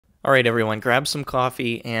All right, everyone, grab some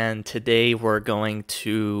coffee, and today we're going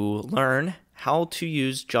to learn how to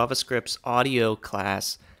use JavaScript's audio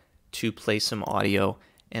class to play some audio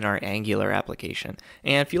in our Angular application.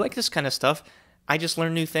 And if you like this kind of stuff, I just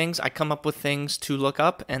learn new things. I come up with things to look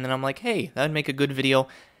up, and then I'm like, hey, that'd make a good video.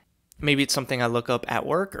 Maybe it's something I look up at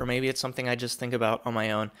work, or maybe it's something I just think about on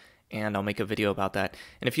my own, and I'll make a video about that.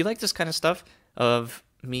 And if you like this kind of stuff of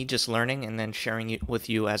me just learning and then sharing it with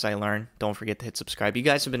you as I learn, don't forget to hit subscribe. You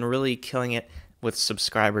guys have been really killing it with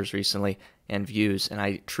subscribers recently and views, and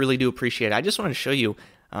I truly do appreciate it. I just want to show you,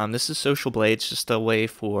 this is Social Blade. It's just a way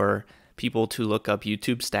for people to look up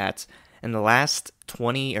YouTube stats. In the last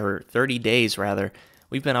 20 or 30 days, rather,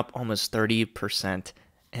 we've been up almost 30%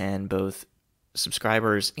 in both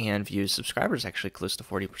subscribers and views. Subscribers actually close to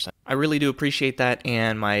 40%. I really do appreciate that,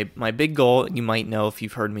 and my big goal, you might know if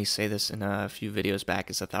you've heard me say this in a few videos back,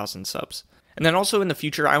 is 1,000 subs. And then also in the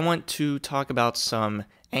future, I want to talk about some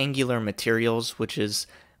Angular materials, which is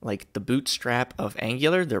like the bootstrap of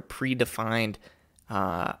Angular. They're predefined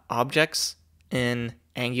objects in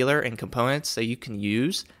Angular and components that you can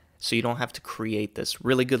use, so you don't have to create this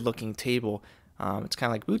really good looking table. It's kind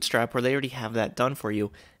of like Bootstrap, where they already have that done for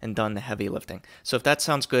you and done the heavy lifting. So if that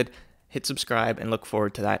sounds good, hit subscribe and look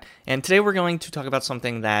forward to that. And today we're going to talk about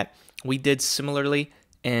something that we did similarly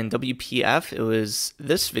in WPF. It was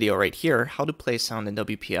this video right here, how to play sound in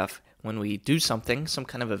WPF. When we do something, some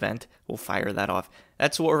kind of event, we'll fire that off.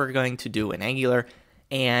 That's what we're going to do in Angular.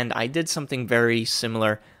 And I did something very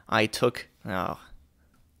similar. I took a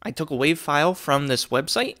wave file from this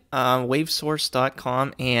website,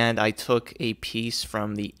 wavesource.com, and I took a piece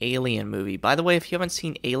from the Alien movie. By the way, if you haven't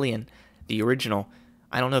seen Alien, the original,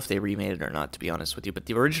 I don't know if they remade it or not, to be honest with you, but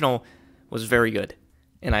the original was very good,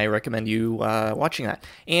 and I recommend you watching that.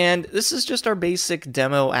 And this is just our basic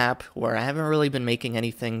demo app where I haven't really been making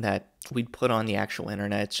anything that we'd put on the actual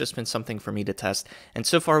internet. It's just been something for me to test. And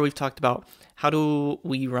so far we've talked about how do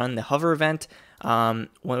we run the hover event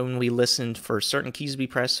when we listen for certain keys to be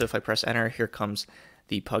pressed. So if I press enter, here comes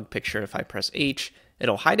the pug picture. If I press H,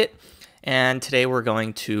 it'll hide it. And today we're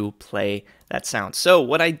going to play that sound. So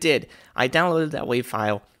what I did, I downloaded that WAV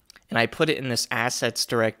file and I put it in this assets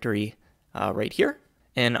directory right here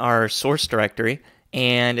in our source directory.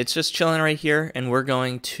 And it's just chilling right here, and we're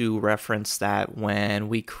going to reference that when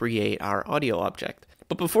we create our audio object.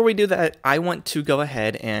 But before we do that, I want to go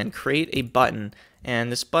ahead and create a button, and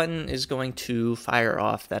this button is going to fire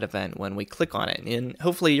off that event when we click on it. And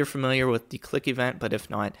hopefully you're familiar with the click event, but if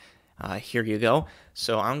not, here you go.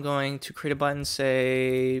 So I'm going to create a button,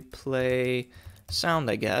 say play sound,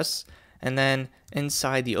 I guess, and then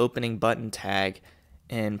inside the opening button tag,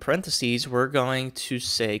 in parentheses, we're going to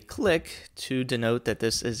say click to denote that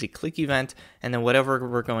this is a click event, and then whatever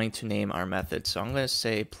we're going to name our method. So I'm going to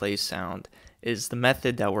say play sound is the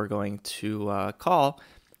method that we're going to call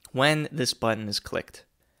when this button is clicked.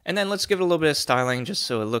 And then let's give it a little bit of styling just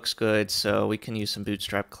so it looks good. So we can use some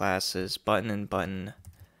Bootstrap classes, button and button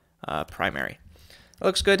primary. It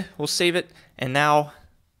looks good. We'll save it. And now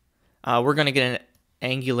we're going to get an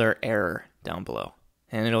Angular error down below.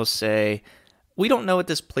 And it'll say, we don't know what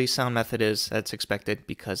this play sound method is. That's expected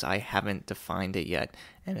because I haven't defined it yet,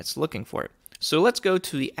 and it's looking for it. So let's go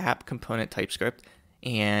to the app component TypeScript,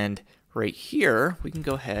 and right here we can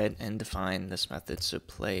go ahead and define this method. So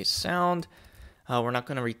play sound. We're not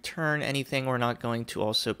going to return anything. We're not going to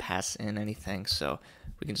also pass in anything. So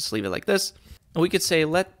we can just leave it like this. And we could say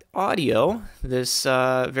let audio, this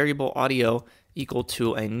variable audio, equal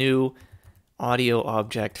to a new audio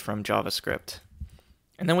object from JavaScript.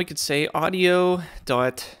 And then we could say audio.source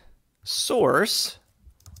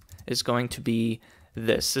is going to be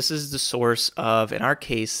this. This is the source of, in our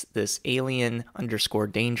case, this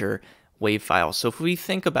alien_danger wave file. So if we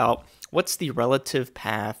think about what's the relative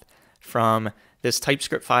path from this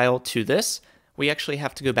TypeScript file to this, we actually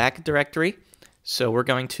have to go back a directory. So we're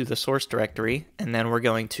going to the source directory, and then we're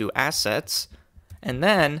going to assets, and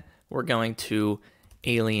then we're going to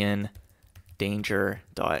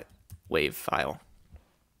alien_danger.wave file.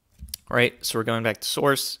 Right, so we're going back to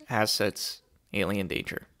source, assets, alien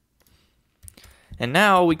danger. And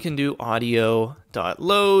now we can do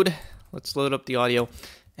audio.load. Let's load up the audio,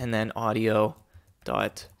 and then audio.play.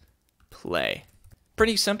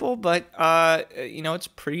 Pretty simple, but it's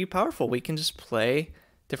pretty powerful. We can just play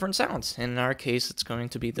different sounds. And in our case, it's going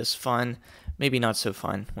to be this fun, maybe not so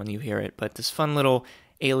fun when you hear it, but this fun little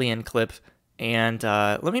alien clip. And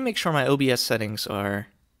let me make sure my OBS settings are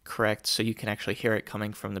correct so you can actually hear it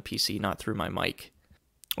coming from the PC, not through my mic.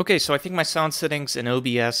 Okay, so I think my sound settings in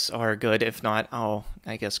OBS are good. If not, I'll,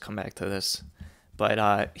 I guess, come back to this.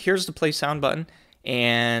 But here's the play sound button,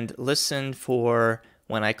 and listen for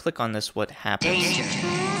when I click on this, what happens? Danger.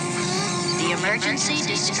 The emergency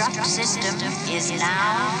destruct system is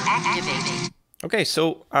now activated. Okay,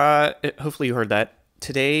 so hopefully you heard that.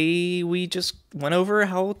 Today we just went over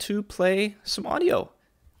how to play some audio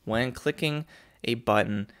when clicking a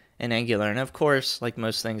button in Angular. And of course, like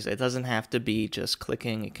most things, it doesn't have to be just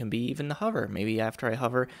clicking. It can be even the hover. Maybe after I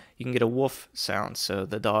hover, you can get a woof sound. So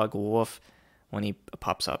the dog will woof when he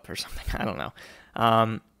pops up or something. I don't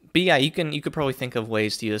know. But yeah, you could probably think of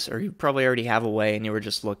ways to use this, or you probably already have a way and you were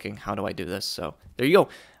just looking, how do I do this? So there you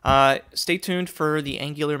go. Stay tuned for the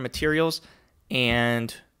Angular materials,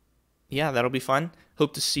 and yeah, that'll be fun.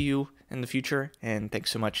 Hope to see you in the future, and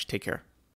thanks so much. Take care.